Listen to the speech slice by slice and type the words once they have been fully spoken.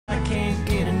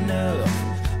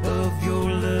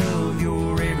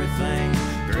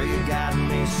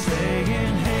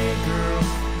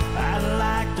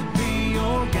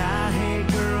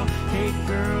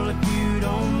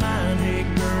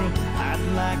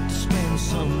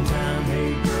sometime.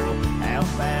 Hey girl, how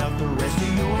about the rest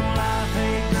of your life?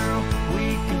 Hey girl,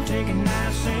 we can take it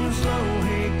nice and slow.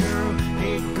 Hey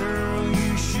girl,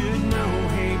 you should know.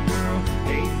 Hey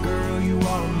girl, you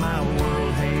are my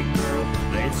world. Hey girl,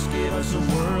 let's give us a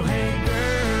whirl. Hey girl.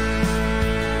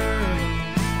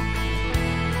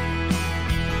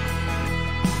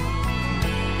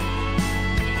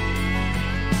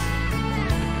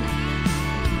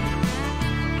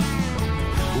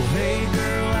 Hey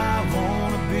girl, I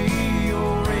wanna be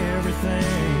your everything.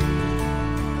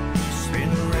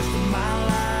 Spend the rest of my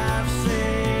life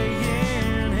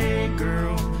saying, hey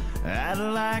girl, I'd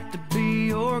like to be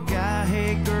your guy.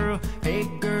 Hey girl,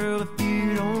 if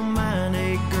you don't mind.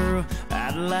 Hey girl,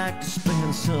 I'd like to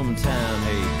spend some time.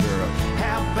 Hey girl,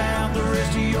 how about the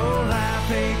rest of your life?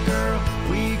 Hey girl,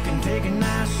 we can take it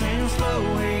nice and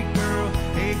slow. Hey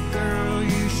girl,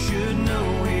 you should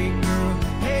know. Hey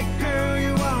girl,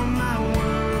 you are my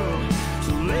world,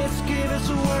 so let's give us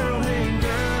a whirl. Hey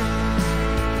girl,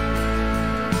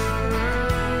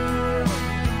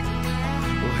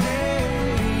 well,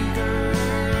 hey girl,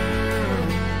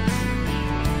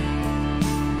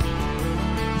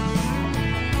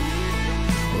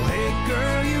 well, hey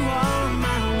girl, you are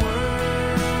my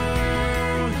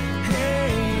world.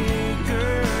 Hey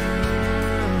girl.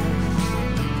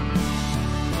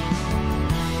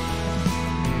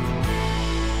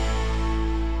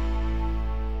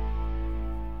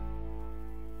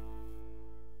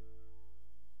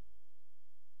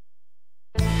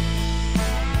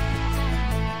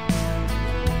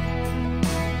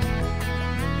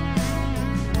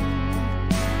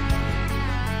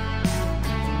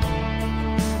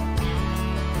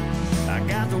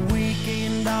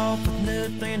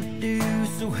 Nothing to do,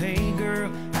 so hey girl,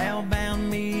 how about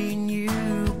me and you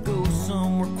go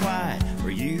somewhere quiet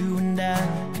where you and I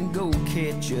can go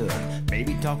catch up,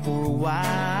 maybe talk for a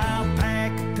while,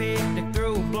 pack a picnic,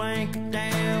 throw a blanket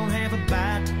down, have a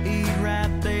bite to eat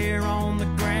right there on the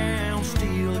ground,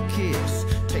 steal a kiss,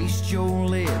 taste your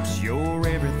lips, you're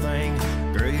everything,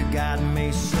 girl, you got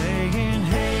me saying,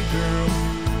 hey girl,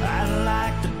 I'd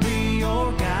like to be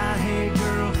your guy. Hey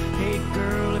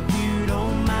girl, if you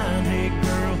don't mind. Hey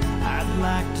girl, I'd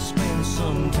like to spend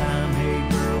some time. Hey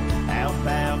girl, how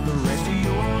about the rest of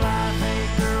your life? Hey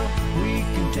girl, we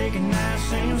can take it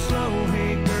nice and slow.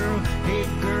 Hey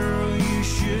girl, you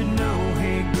should know.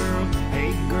 Hey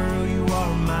girl, you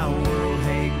are my world.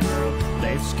 Hey girl,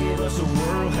 let's give us a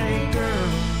whirl. Hey girl.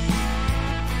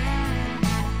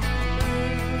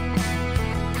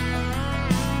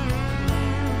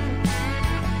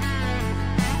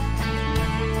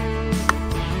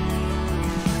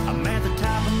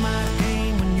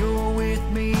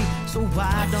 So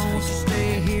why don't you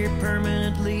stay here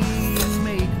permanently and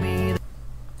make me...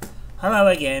 Hello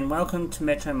again, welcome to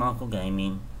Metro Michael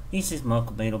Gaming. This is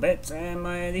Michael Beetlebets and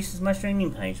this is my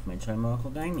streaming page, Metro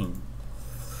Michael Gaming.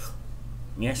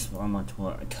 Yes, I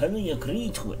totally agree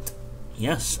to it.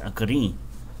 Yes, agree.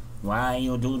 Why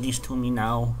you do this to me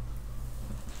now?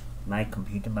 My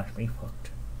computer must be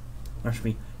fucked. Must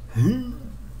be...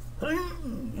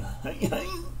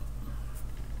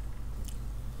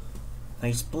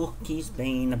 Facebook is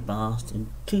being a bastard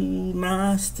to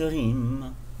master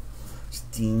him.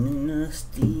 Steaming.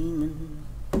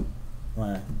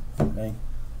 What? Are they?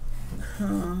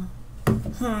 Are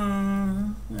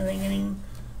they getting?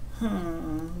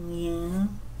 Yeah.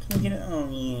 Can I get it? Oh,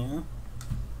 yeah.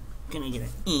 Can I get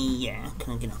it? Yeah.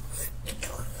 Can I get it?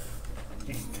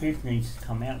 This tooth needs to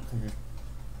come out because it's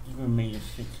giving me a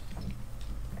shit.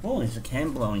 Oh, there's a can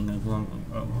blowing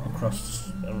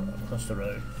across the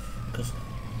road. Because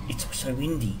it's so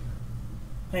windy.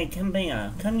 Hey, come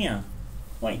here.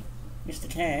 Wait, Mr.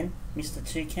 Can, Mr.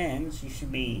 Two Cans, you should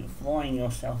be flying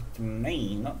yourself to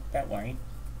me, not that way.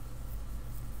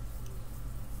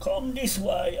 Come this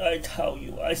way, I tell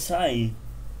you, I say.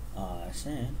 I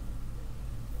said.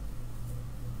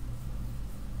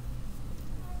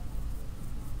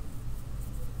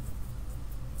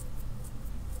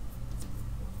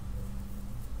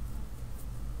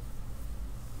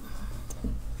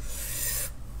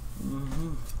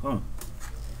 Oh.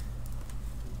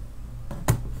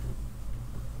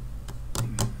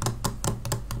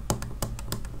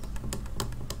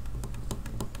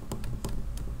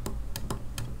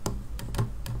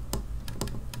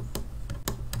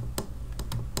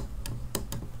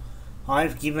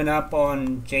 I've given up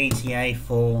on GTA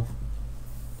 4.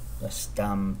 This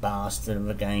dumb bastard of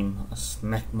a game. I was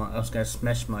going to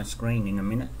smash my screen in a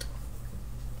minute.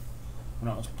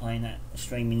 When I was playing that,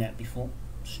 streaming that before.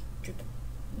 Stupid.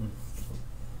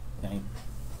 Game.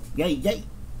 Yay!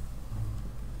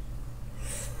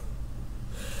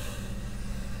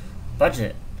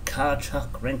 Budget car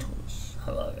truck rentals.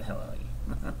 Hello, how are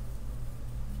you?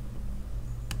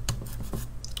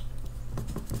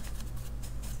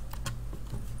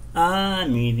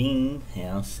 I'm moving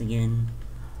house again.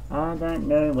 I don't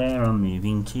know where I'm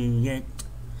moving to yet,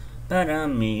 but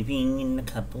I'm moving in a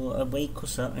couple of weeks or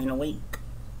so, in a week.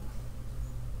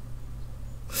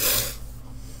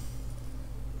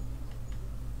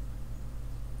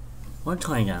 What,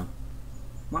 Tiger?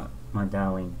 What, my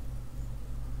darling?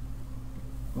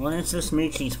 What is the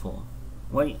smoochies for?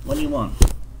 What do you want?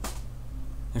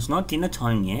 It's not dinner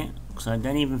time yet, so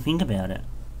don't even think about it,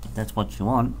 if that's what you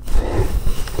want.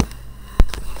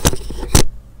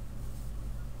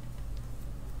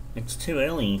 It's too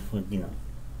early for dinner.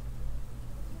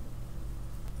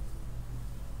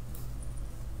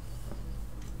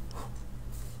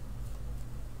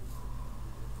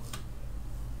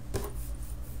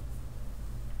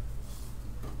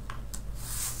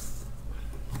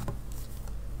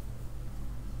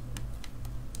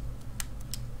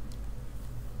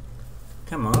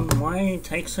 Come on, why did it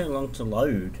take so long to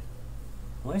load?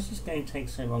 Why does this game take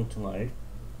so long to load?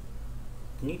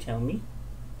 Can you tell me?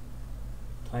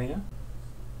 Tiger?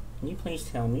 Can you please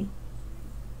tell me?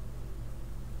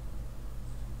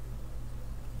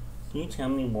 Can you tell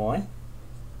me why?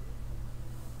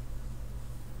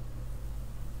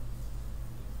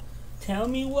 Tell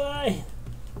me why!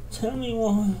 Tell me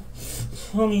why!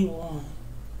 Tell me why!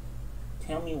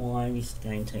 Tell me why this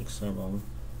game takes so long.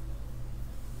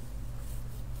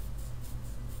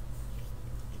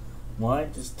 Why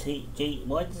does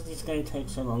this game take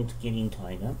so long to get in,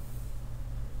 Tiger?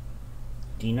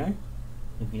 Do you know?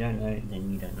 If you don't know,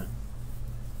 then you don't know.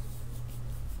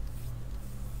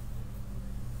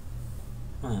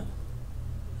 Huh.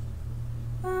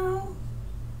 No.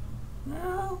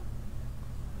 No.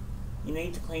 You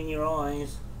need to clean your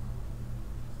eyes.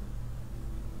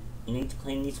 You need to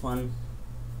clean this one.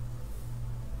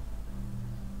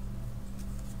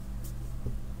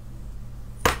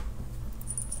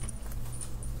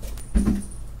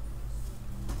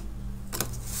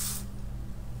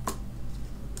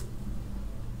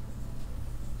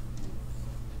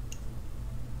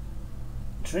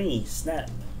 Tree, snap.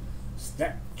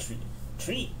 Snap, tree.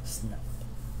 Tree, snap.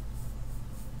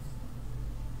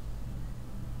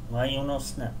 Why you not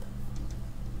snap?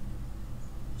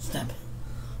 Snap.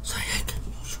 Sorry, I can't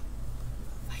use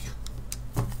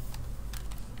you.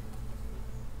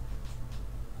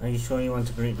 Are you sure you want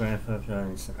to greet Grand Theft Auto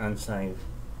and unsave?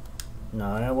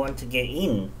 No, I want to get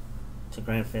in to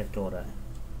Grand Theft Auto.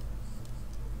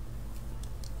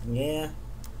 Yeah.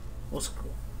 What's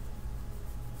cool?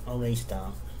 I'll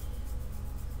restart.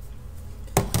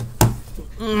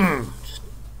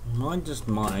 Just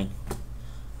mine.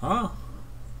 Oh,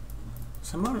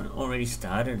 someone already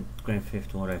started Grand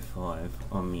Theft Auto 5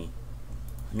 on me.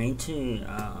 We need to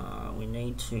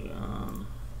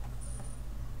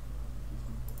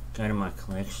go to my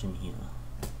collection here.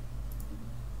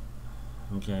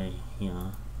 Okay,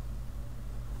 here.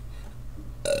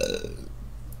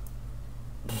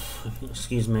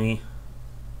 Excuse me.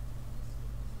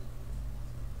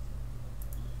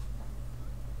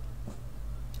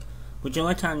 Would you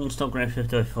like to uninstall Grand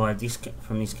Theft Auto 5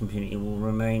 from this computer? It will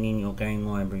remain in your game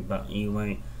library, but you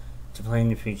won't. To play in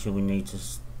the future, we need to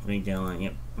re-download.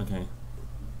 Yep, okay.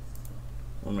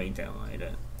 We'll re-download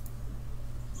it.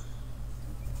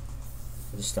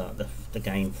 We'll start the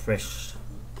game fresh.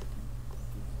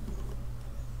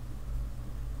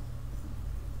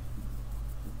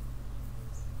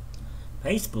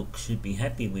 Facebook should be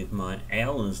happy with my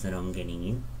hours that I'm getting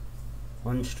in.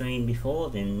 One stream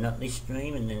before, then not this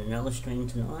stream, and then another stream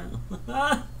tonight.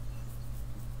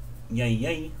 Yay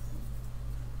yay.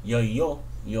 Yo yo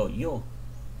yo yo.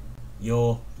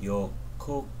 Yo yo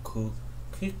cool cool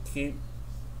cute cute.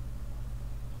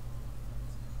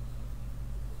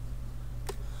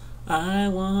 I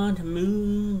want to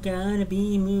move, gotta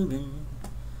be moving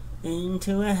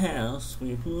into a house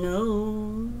with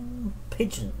no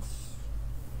pigeons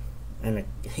and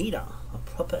a heater, a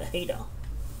proper heater.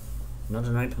 Not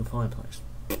an open fireplace.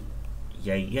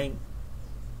 Yay, yay.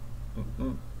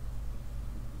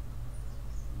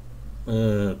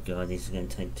 Oh god, this is going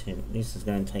to take this is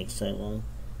going to take so long.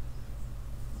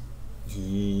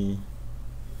 Yeah.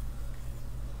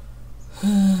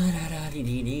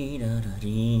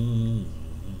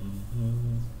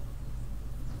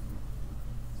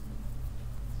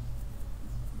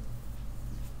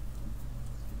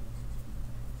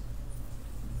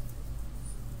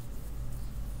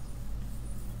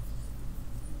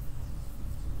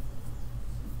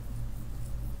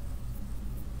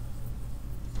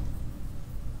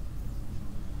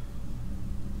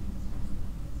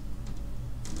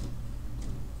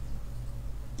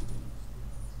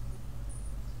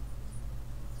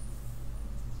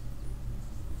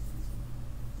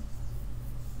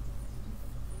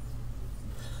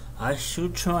 I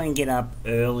should try and get up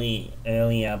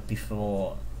earlier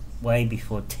way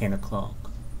before 10 o'clock.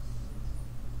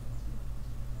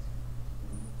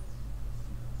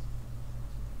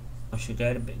 I should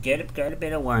go to bed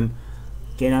at 1,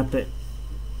 get up at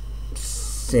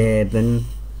 7,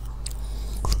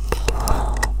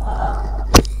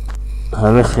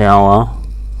 have a shower,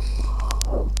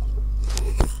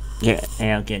 get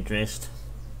out, get dressed,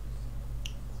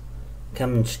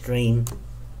 come and stream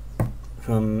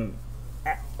from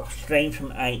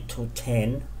 8 till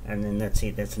 10, and then that's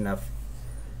it, that's enough.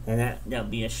 And that'll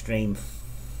be a stream.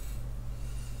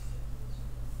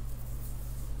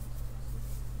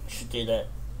 Should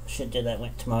do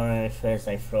that tomorrow,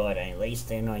 Thursday, Friday. At least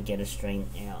then I get a stream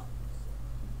out.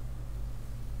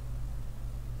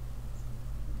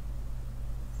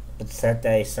 But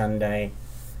Saturday, Sunday,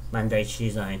 Monday,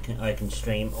 Tuesday, I can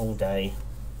stream all day.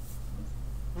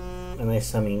 Unless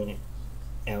something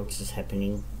else is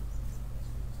happening.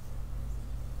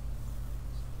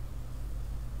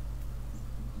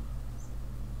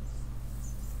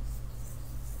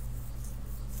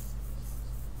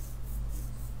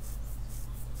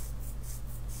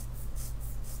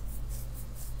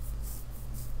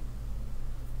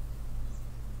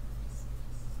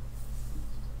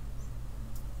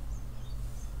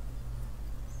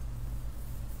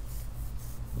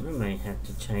 I may have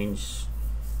to change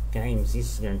games.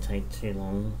 This is going to take too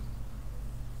long.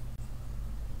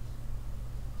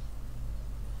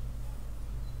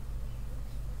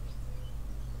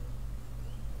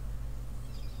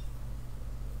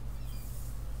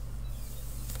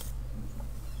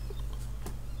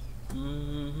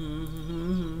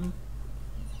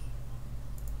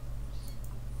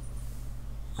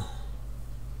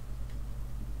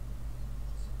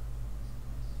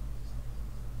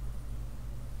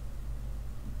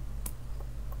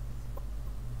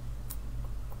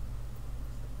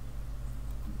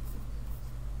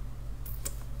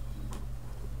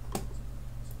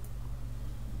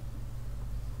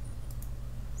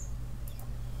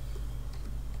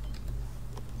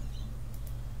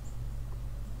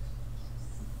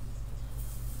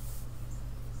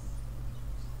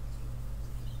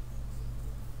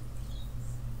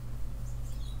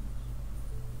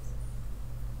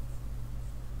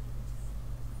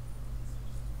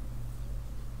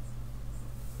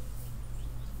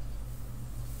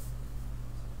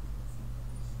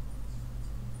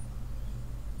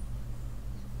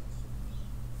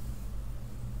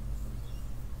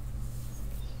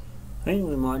 I think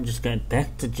we might just go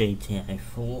back to GTA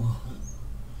 4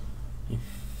 if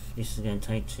this is going to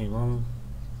take too long.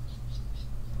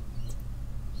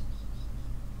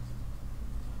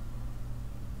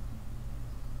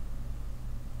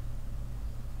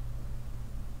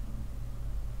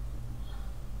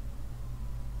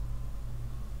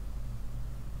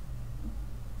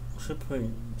 Should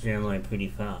download pretty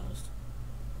fast.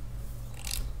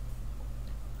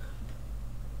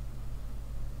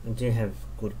 I do have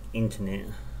good internet.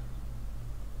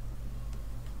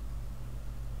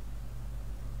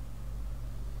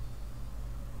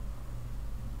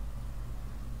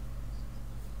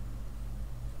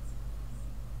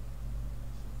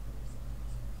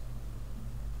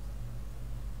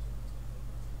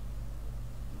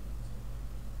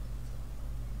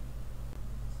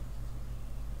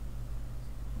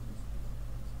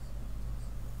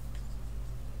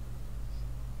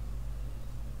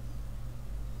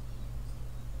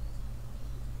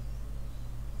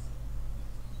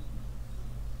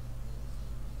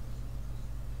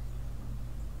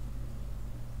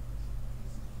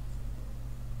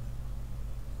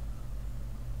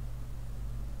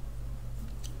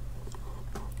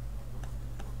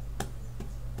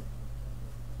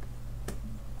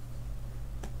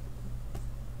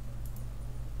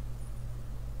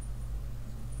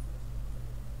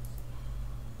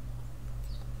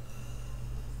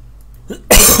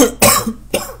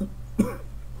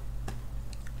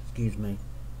 Excuse me.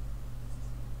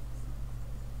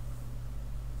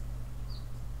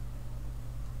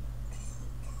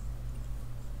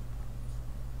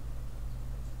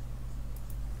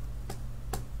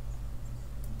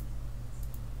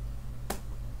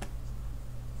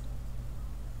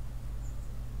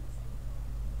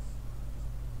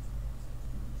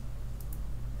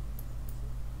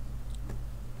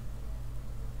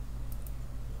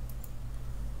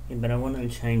 Yeah, but I want to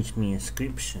change my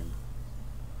inscription.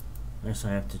 Unless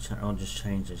I have to, I'll just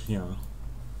change it here.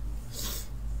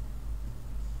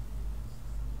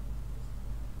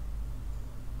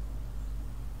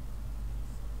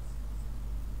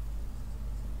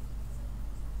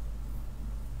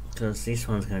 Because this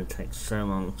one's going to take so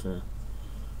long to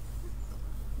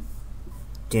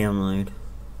download.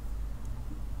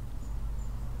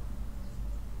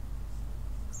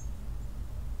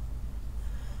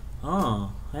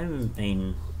 Oh, I haven't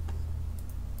been...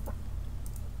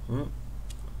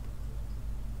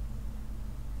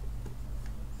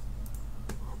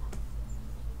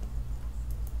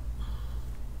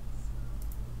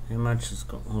 How much has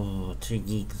got? Oh, 2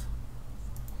 gigs.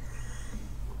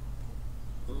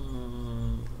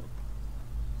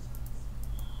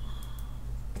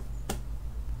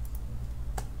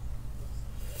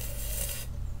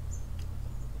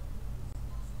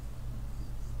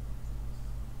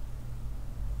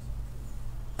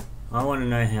 I want to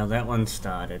know how that one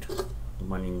started. The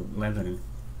one in Lebanon.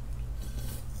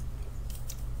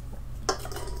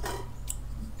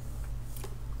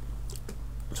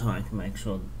 So I can make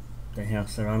sure the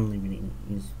house that I'm living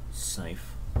in is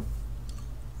safe.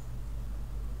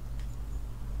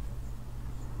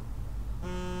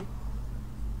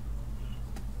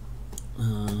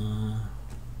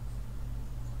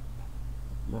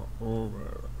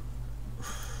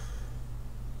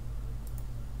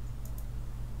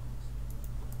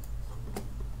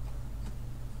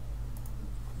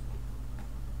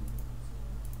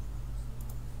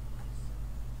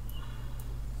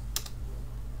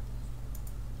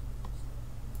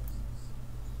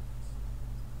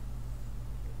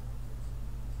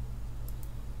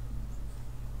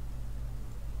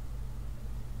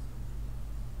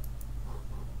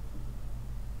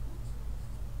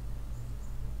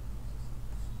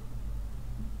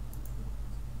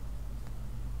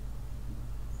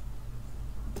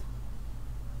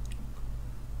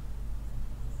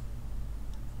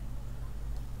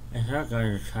 It's not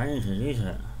going to change it, is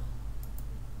it?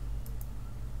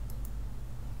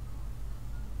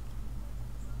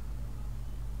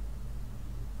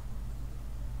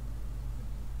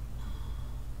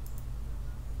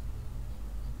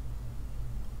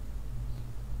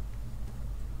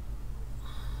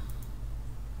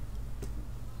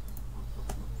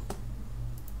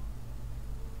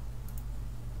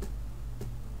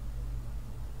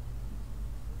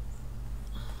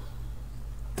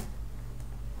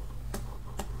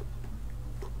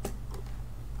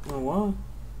 Oh, what?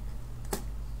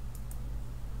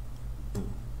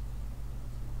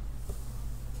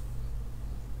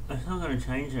 It's not going to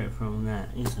change it from that,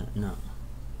 is it? No.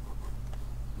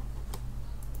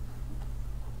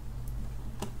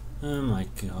 Oh my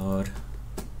god.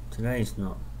 Today's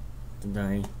not the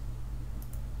day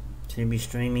to be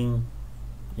streaming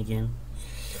again.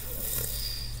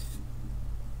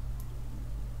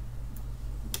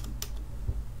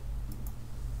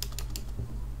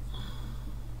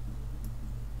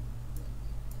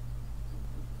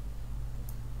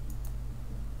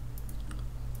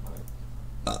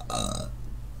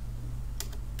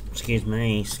 Excuse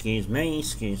me, excuse me,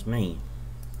 excuse me.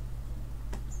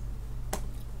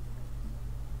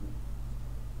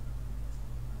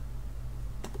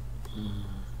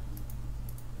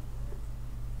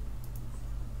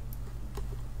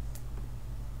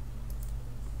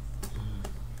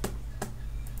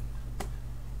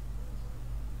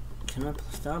 Can I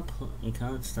start? You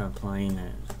can't start playing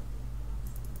it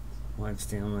while it's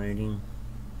downloading.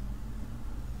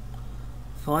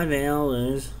 5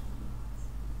 hours.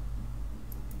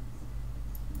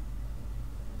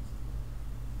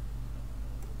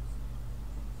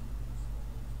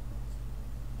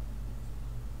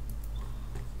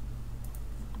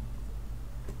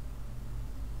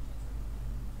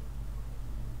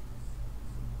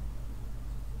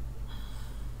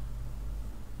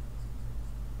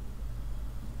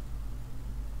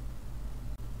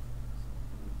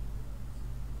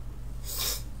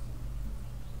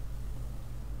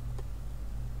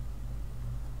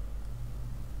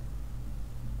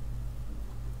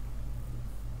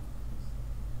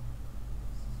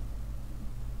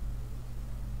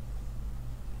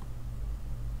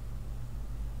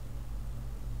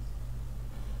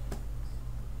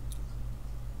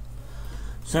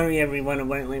 Sorry everyone, it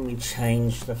won't let me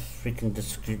change the freaking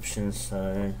description,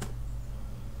 so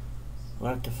I'll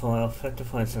have to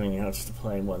find something else to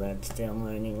play while that's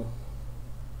downloading.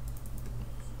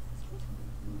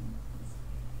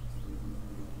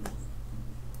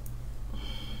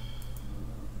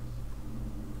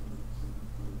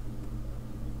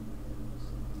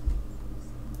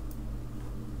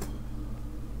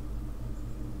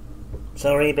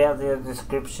 Sorry about the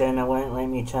description, it won't let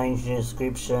me change the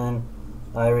description.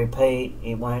 I repeat,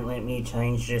 it won't let me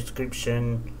change the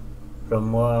description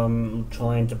from what I'm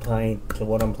trying to play to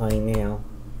what I'm playing now.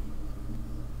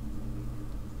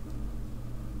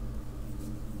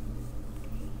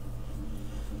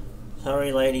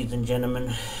 Sorry ladies and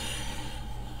gentlemen.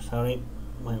 Sorry.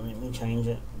 Won't let me change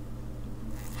it.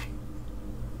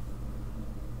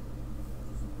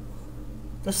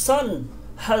 The sun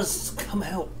has come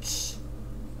out.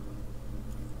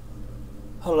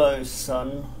 Hello,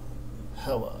 sun.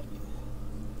 How are you?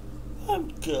 I'm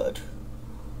good.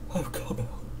 I've come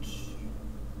out.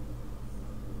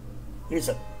 Is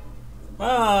it?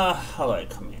 Hello,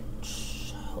 come in.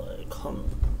 Hello, come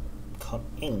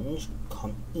in.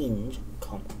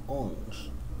 Come on.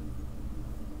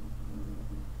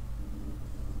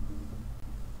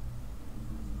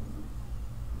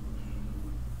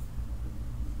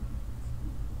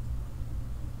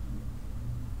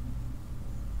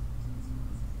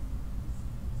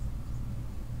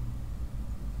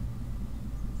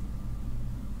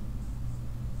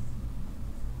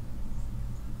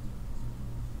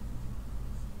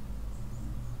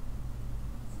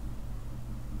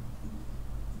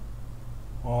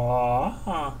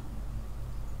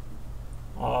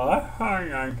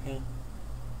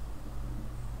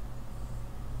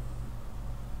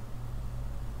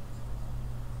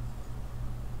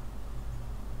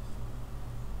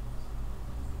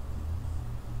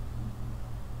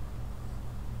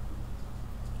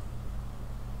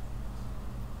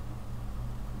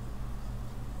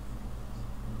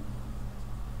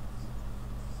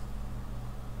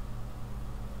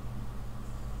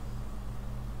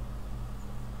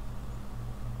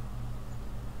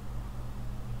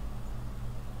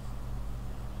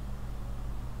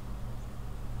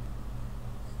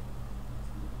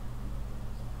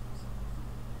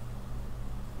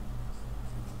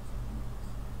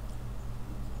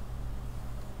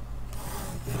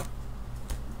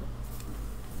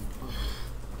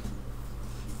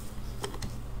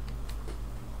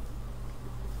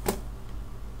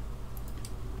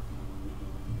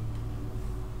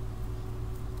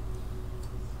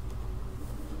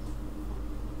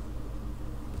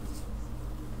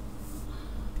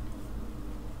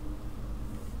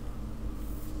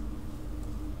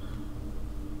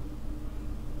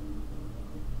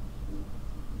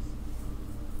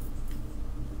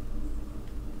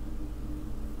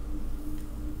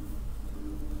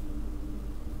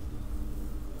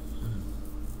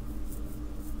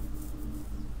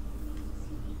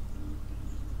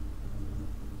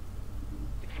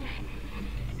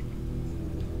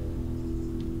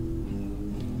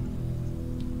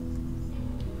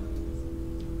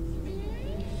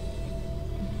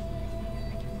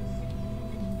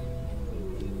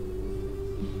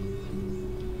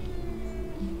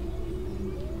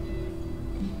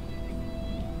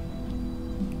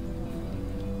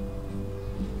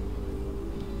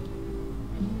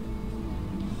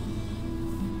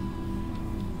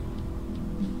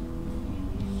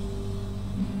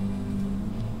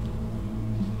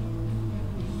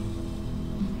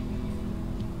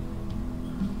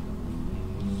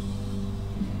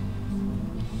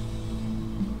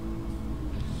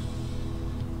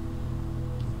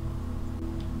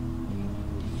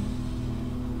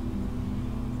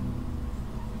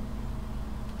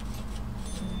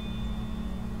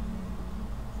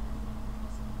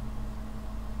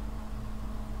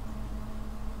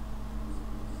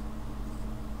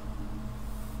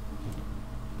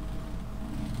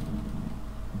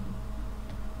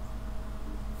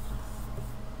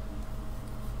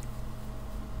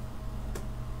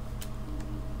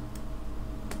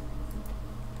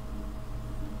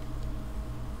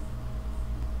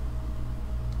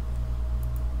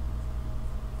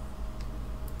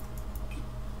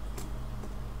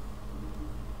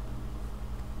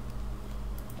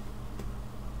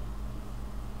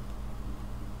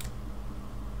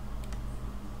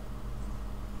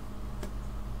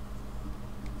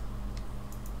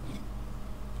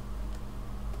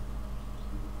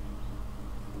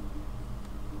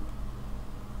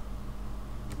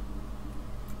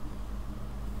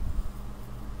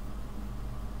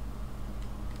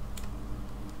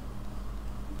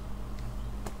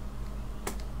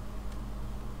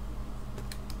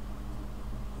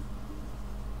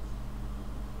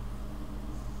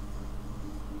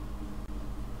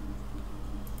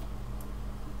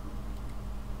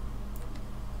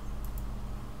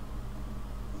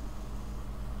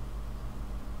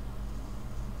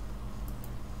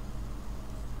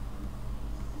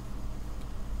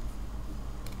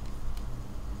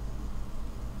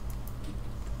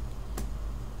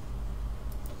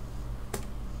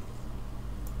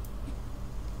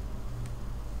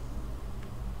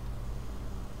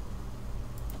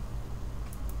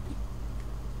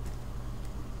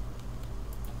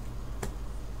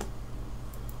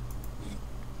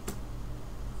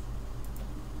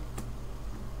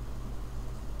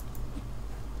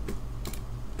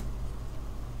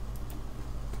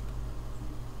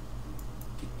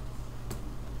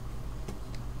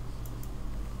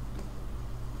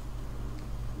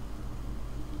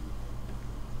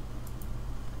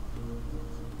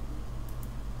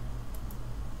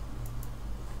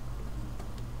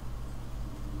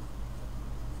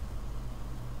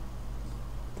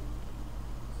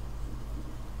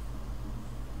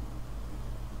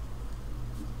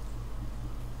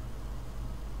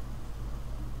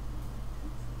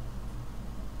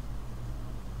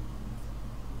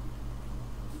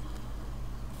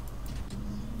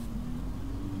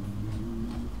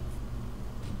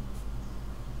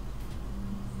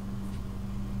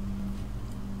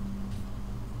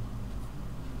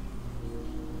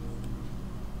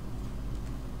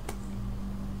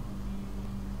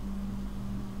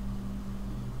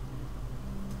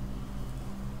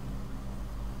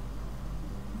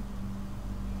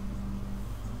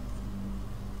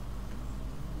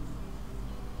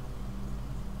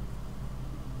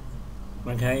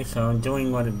 Okay, so I'm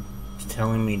doing what it's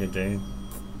telling me to do.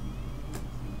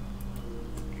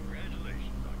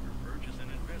 Congratulations on your purchase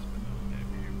and investment, though,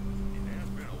 nephew. It has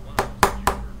been a while since you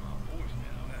heard my voice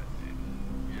now, hasn't it?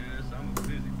 Yes, I'm a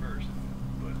busy person,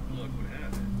 but luck would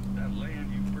have it. That land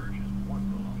you purchased once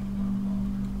belonged to my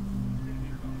father. Since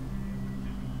you're not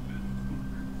business partners,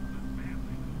 the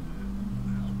family knows this,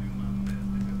 and I'll do my best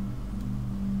to help.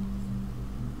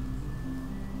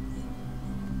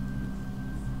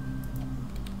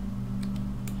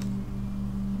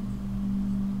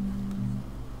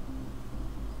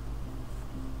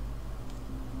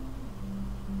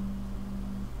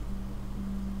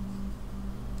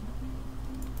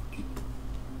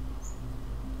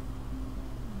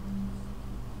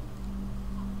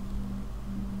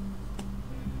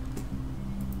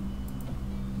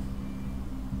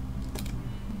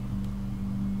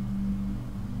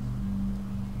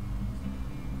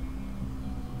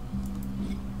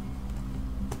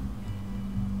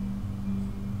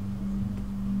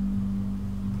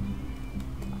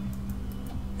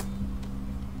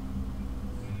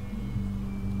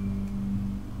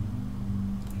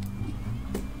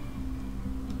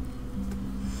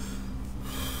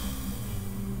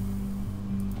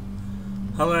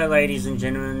 Hello ladies and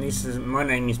gentlemen, my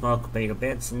name is Michael Peter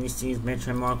Betts and this is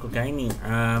Metro Michael Gaming.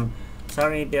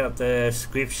 Sorry about the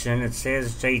description, it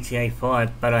says GTA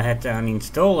 5 but I had to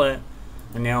uninstall it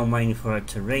and now I'm waiting for it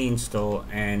to reinstall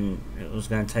and it was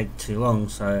going to take too long,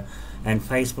 and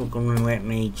Facebook wouldn't let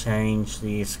me change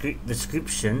the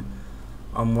description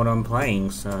on what I'm playing,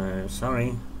 so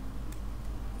sorry.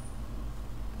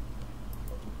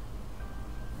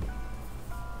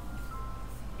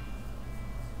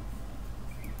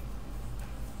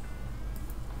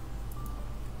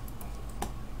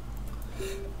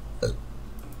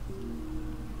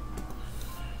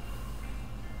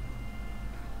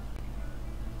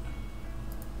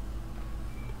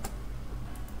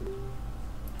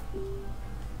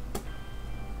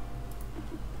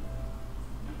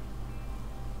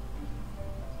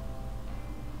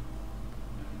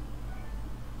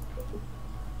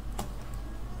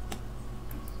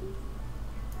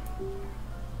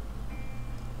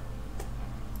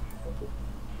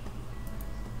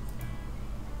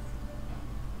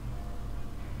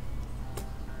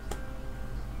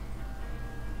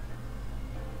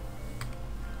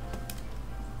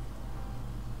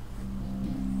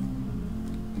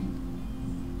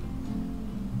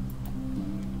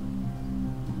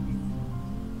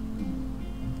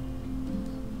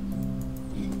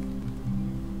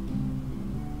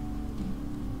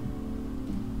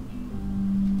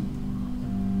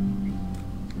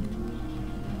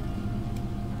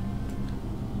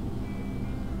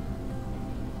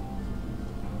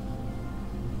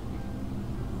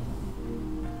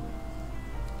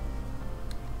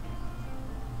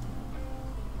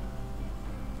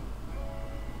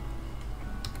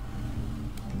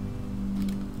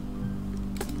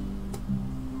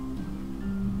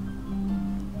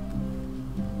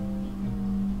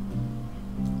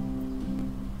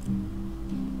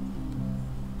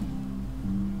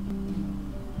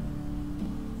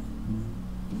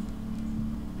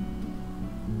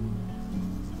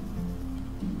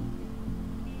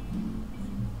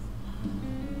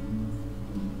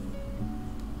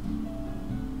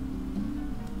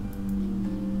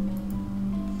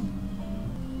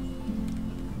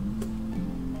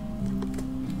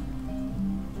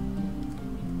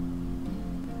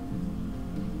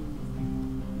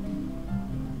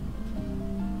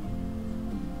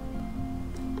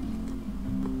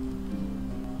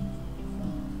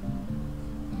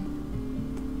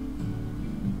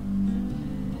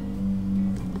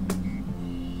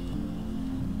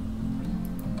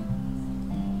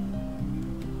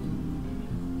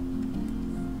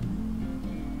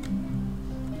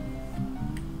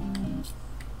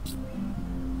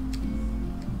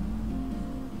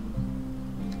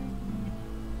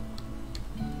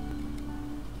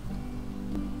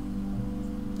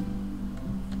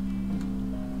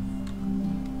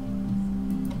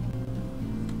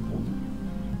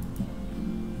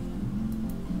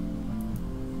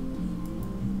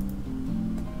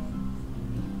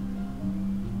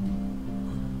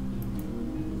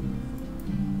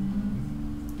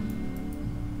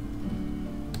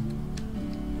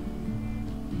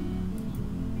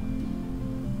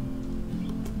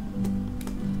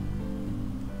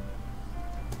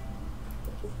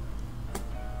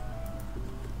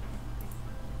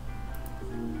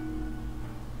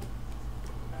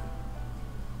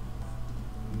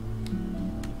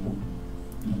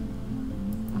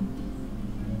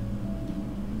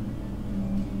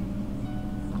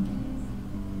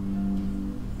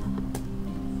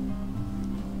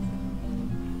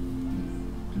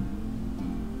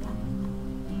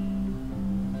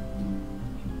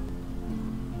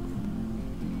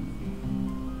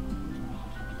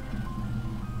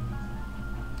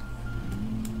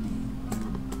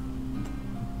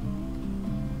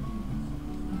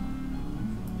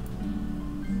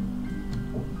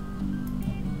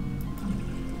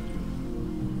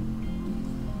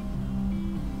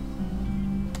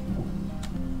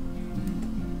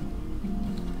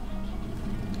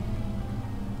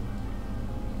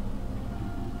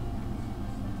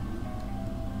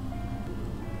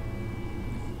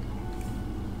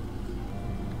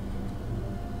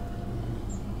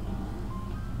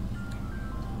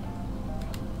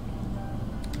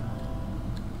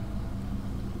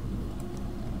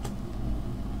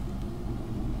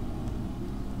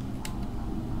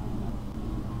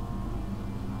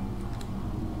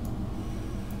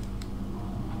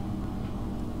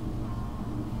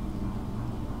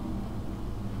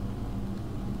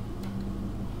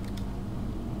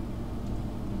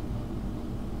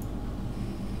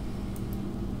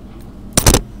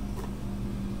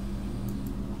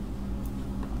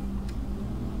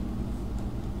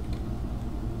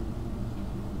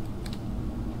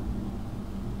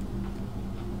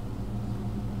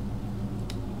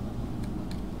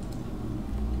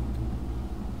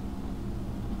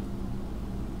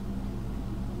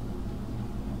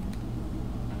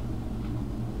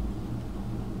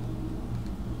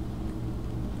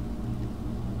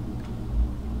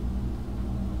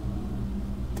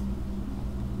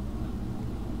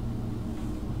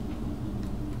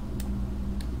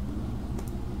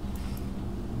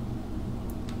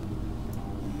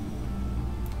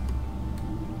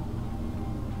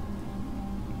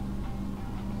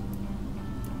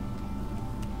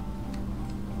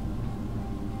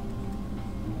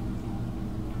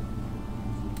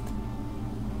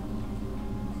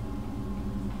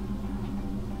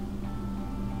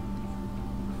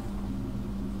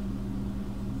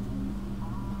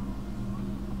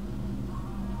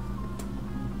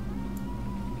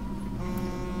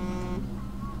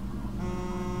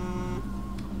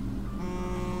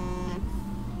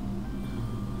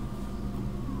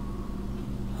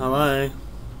 Hello?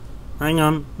 Hang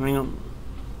on. Hang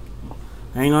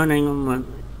on.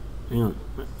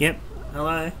 Yep,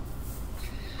 hello?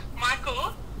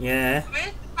 Michael, Yeah.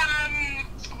 with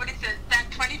what is it? That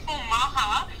 24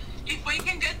 Maha. If we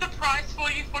can get the price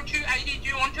for you for 280, do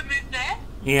you want to move there?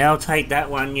 Yeah, I'll take that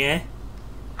one, yeah.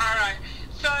 All right.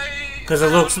 So. Because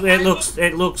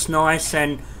it looks nice,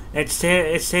 and it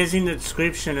says in the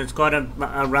description it's got a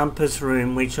rumpus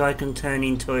room which I can turn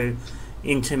into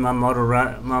my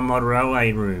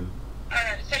motorway room. All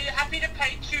right. So you're happy to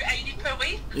pay 280 per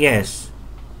week? Yes.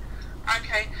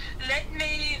 Okay. Let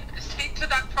me speak to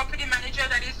that property manager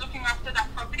that is looking after that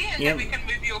property, and Yep. then we can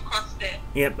move you across there.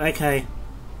 Yep. Okay.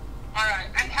 All right.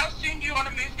 And how soon do you want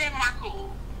to move there,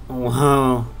 Michael?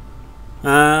 Wow.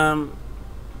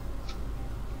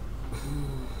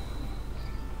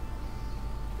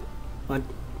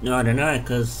 I don't know,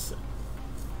 because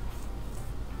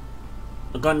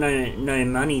I've got no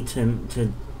money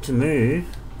to move.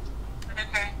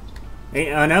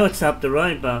 Okay. I know it's up the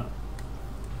road, but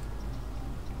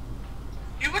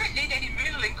You wouldn't need any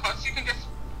moving costs. You can just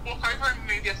walk over and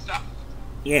move your stuff.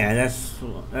 yeah,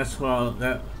 that's why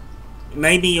that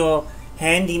maybe your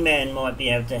handyman might be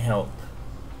able to help.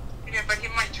 Yeah, but he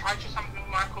might charge you something,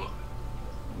 Michael.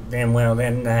 Then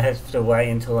I have to wait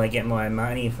until I get my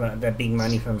money from the big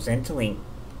money from Centrelink.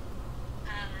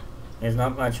 There's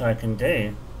not much I can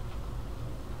do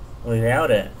without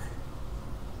it.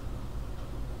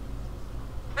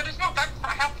 But it's not that far.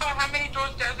 How many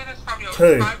doors does it is from yours?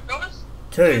 Two. 5 doors?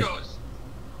 Two. Doors.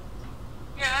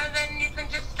 Yeah, then you can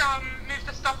just move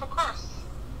the stuff across.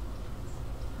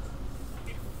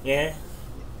 Yeah,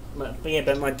 but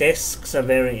my desks are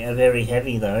very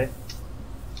heavy though,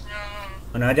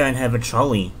 and I don't have a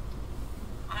trolley.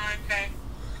 Okay.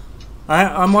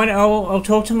 I'll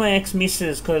talk to my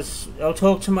ex-missus, because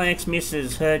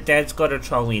her dad's got a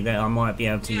trolley that I might be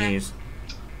able to Yeah. use.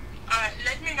 Alright,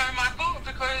 let me know, Michael,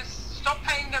 because stop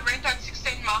paying the rent at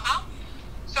 16 Maha,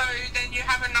 so then you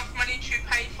have enough money to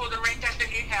pay for the rent at the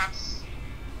new house.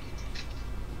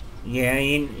 Yeah,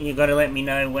 you got to let me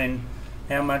know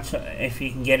how much, if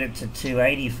you can get it to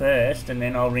 280 first, and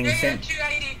then I'll ring Yeah,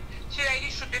 280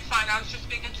 should be fine. I was just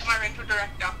speaking to my rental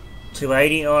director.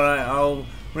 280. All right, I'll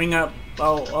ring up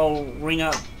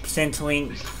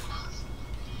Centrelink.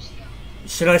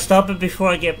 Should I stop it before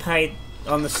I get paid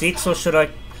on the 6th, or should I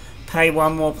pay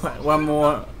one more,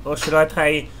 or should I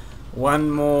pay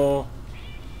one more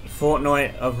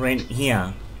fortnight of rent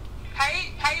here?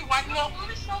 Pay one more.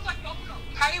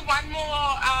 Pay one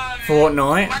more.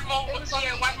 Fortnight?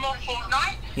 One more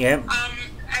fortnight. Yep.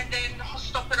 And then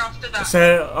stop it after that.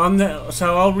 So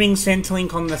I'll ring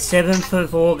Centrelink on the 7th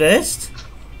of August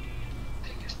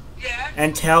Yeah.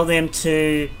 and tell them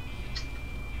to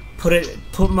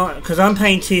because I'm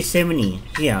paying $270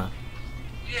 here.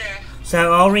 Yeah.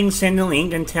 So I'll ring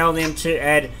Centrelink and tell them to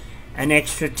add an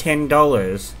extra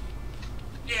 $10.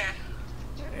 Yeah.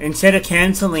 Instead of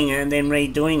cancelling it and then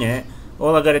redoing it,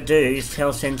 all I got to do is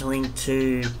tell Centrelink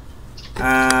to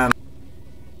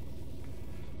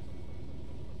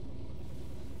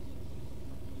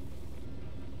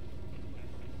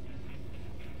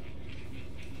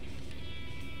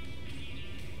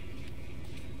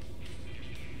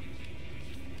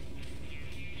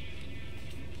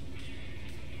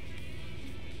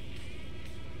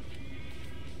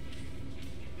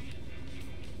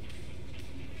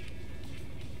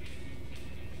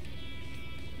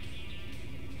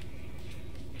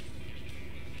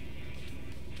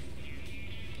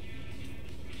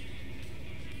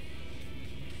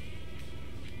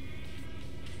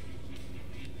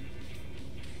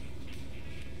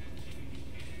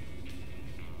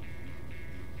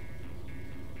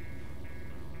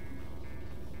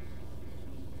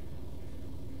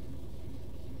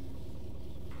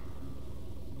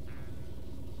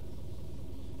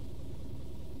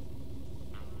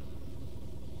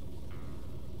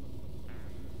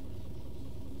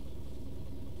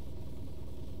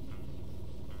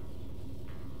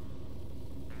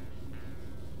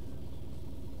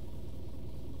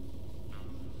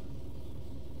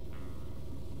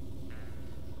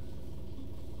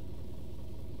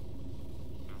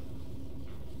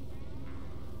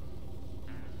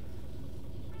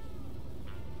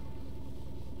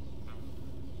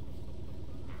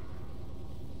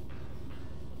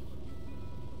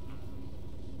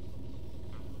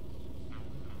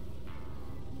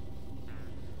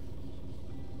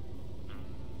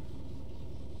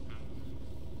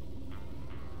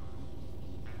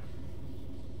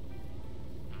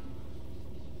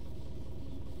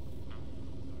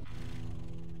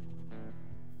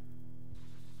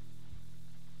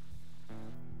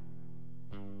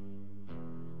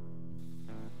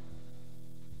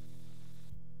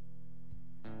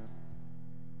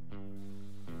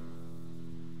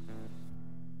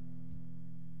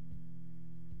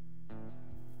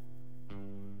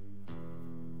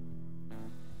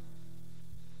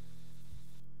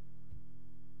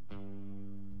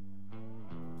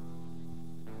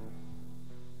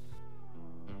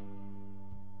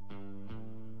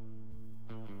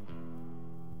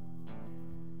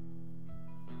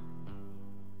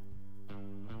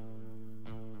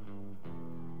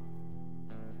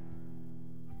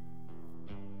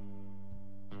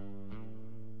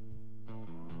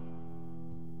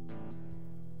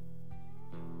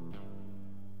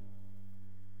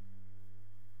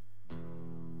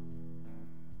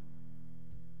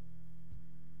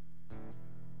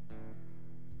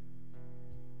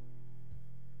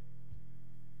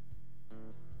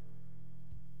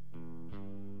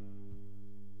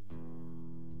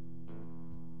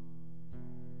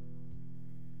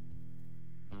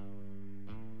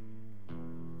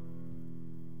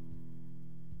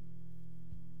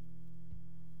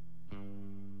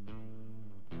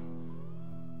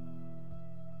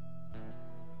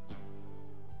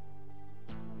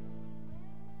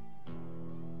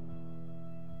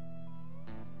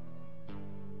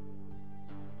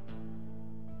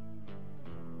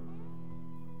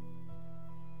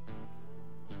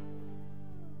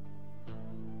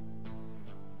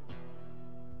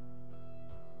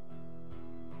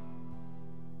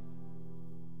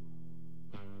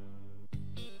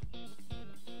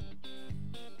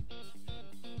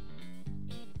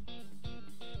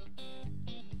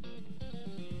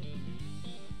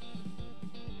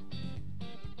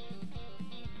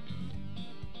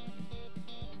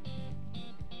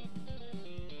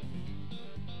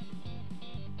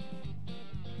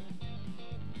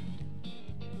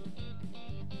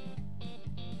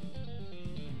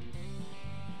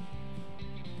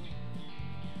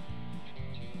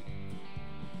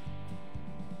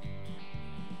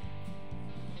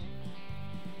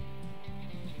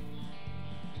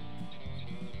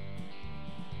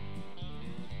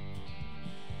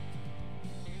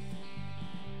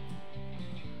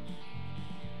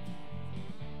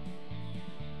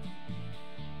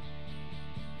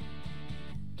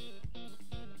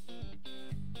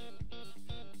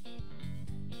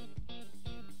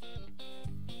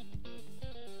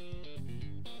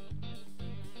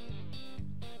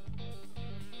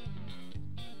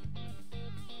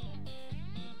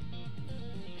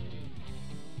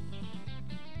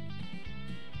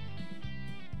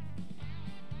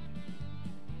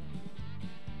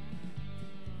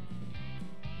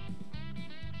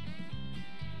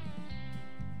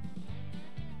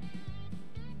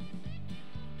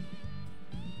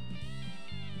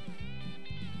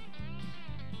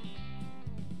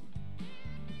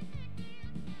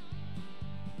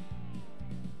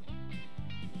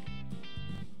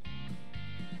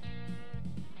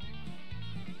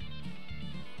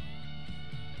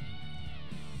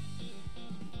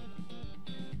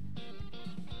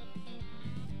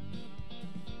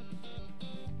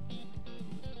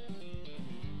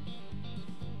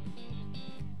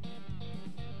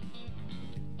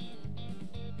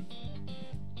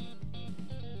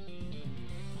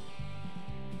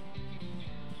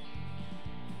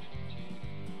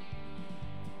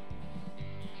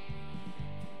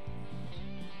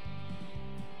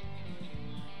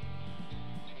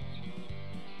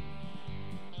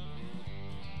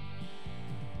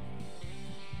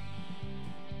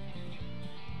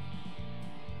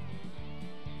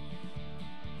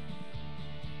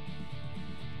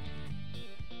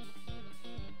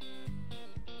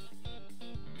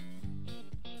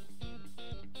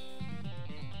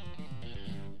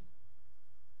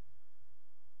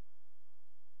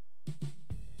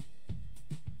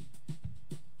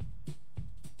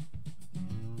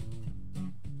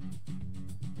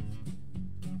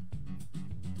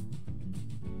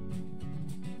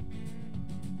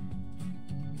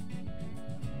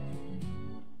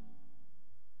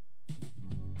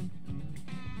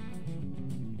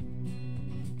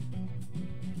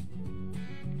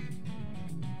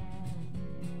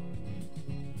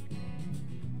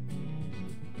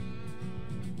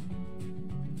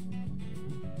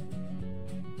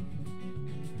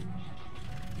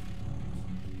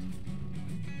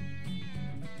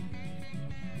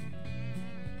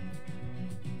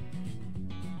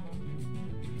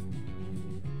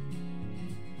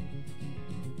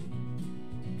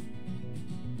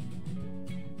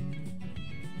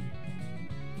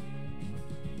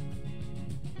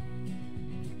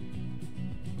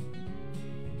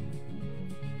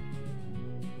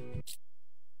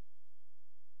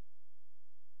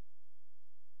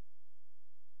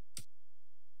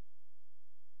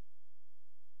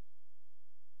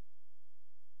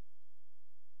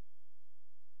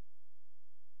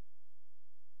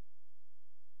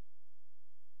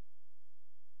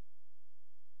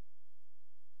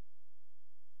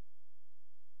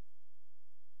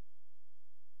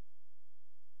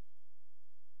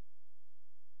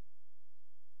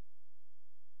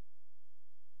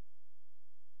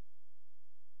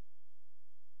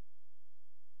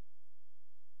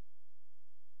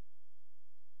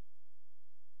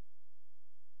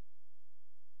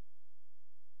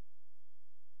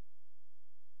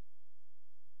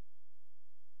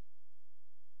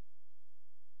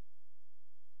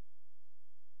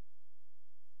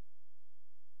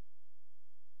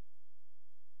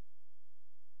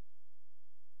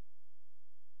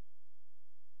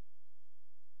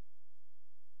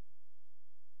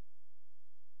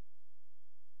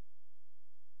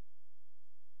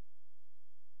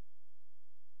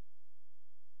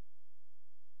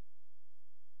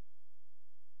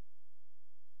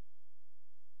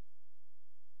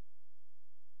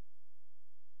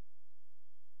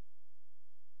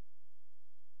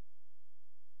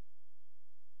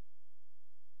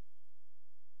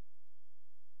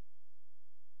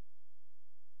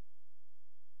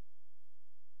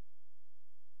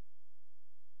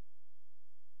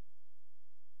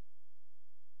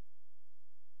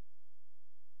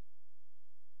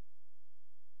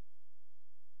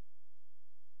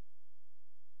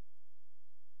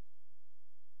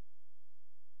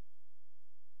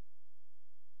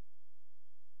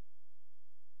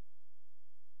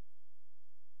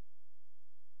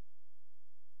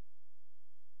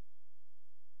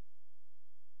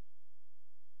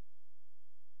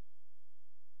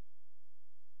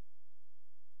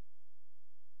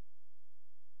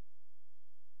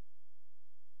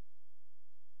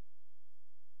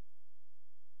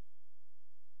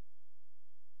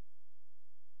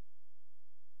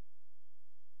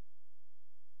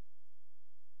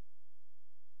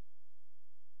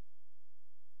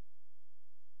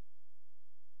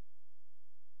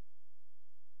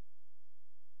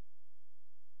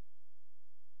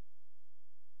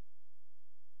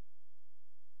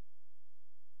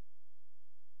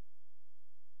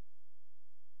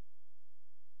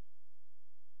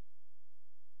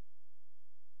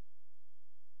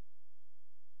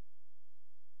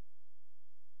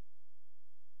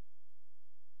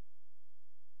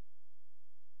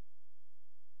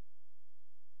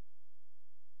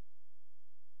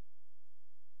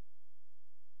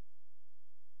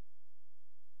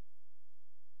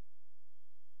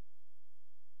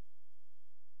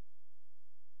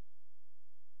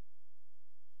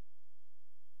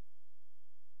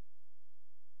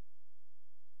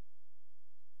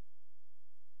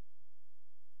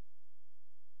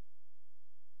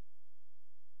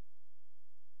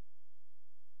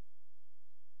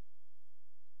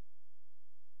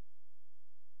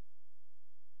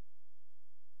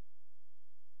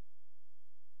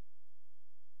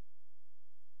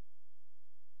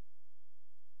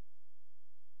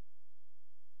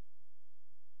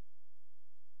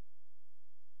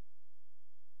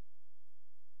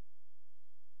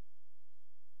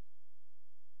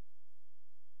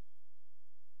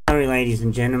ladies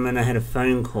and gentlemen, I had a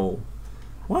phone call.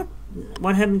 What?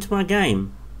 What happened to my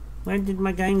game? Where did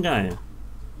my game go?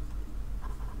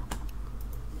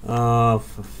 Oh,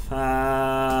 for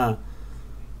far.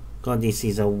 God, this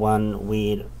is a one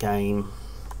weird game.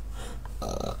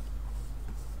 What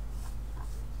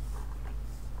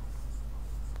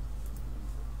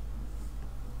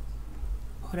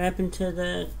happened to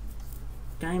the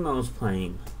game I was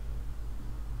playing?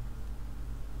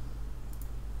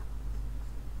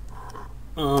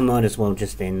 Oh, I might as well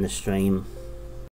just end the stream.